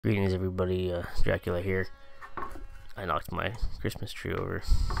Greetings everybody, Dracula here. I knocked my Christmas tree over.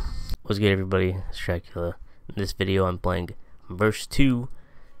 What's good everybody, it's Dracula. In this video I'm playing verse 2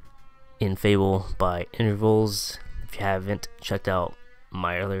 in Fable by Intervals. If you haven't checked out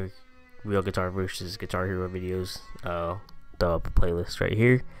my other real guitar versus Guitar Hero videos, I'll throw up a playlist right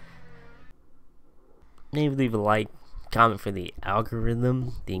here. Maybe leave a like, comment for the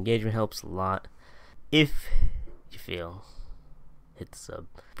algorithm. The engagement helps a lot. If you feel, hit the sub.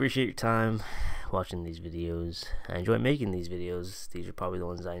 Appreciate your time watching these videos. I enjoy making these videos. These are probably the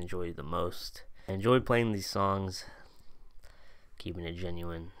ones I enjoy the most. I enjoy playing these songs, keeping it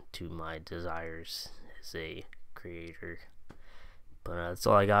genuine to my desires as a creator. But that's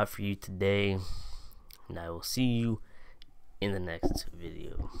all I got for you today, and I will see you in the next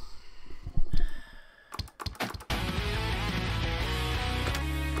video.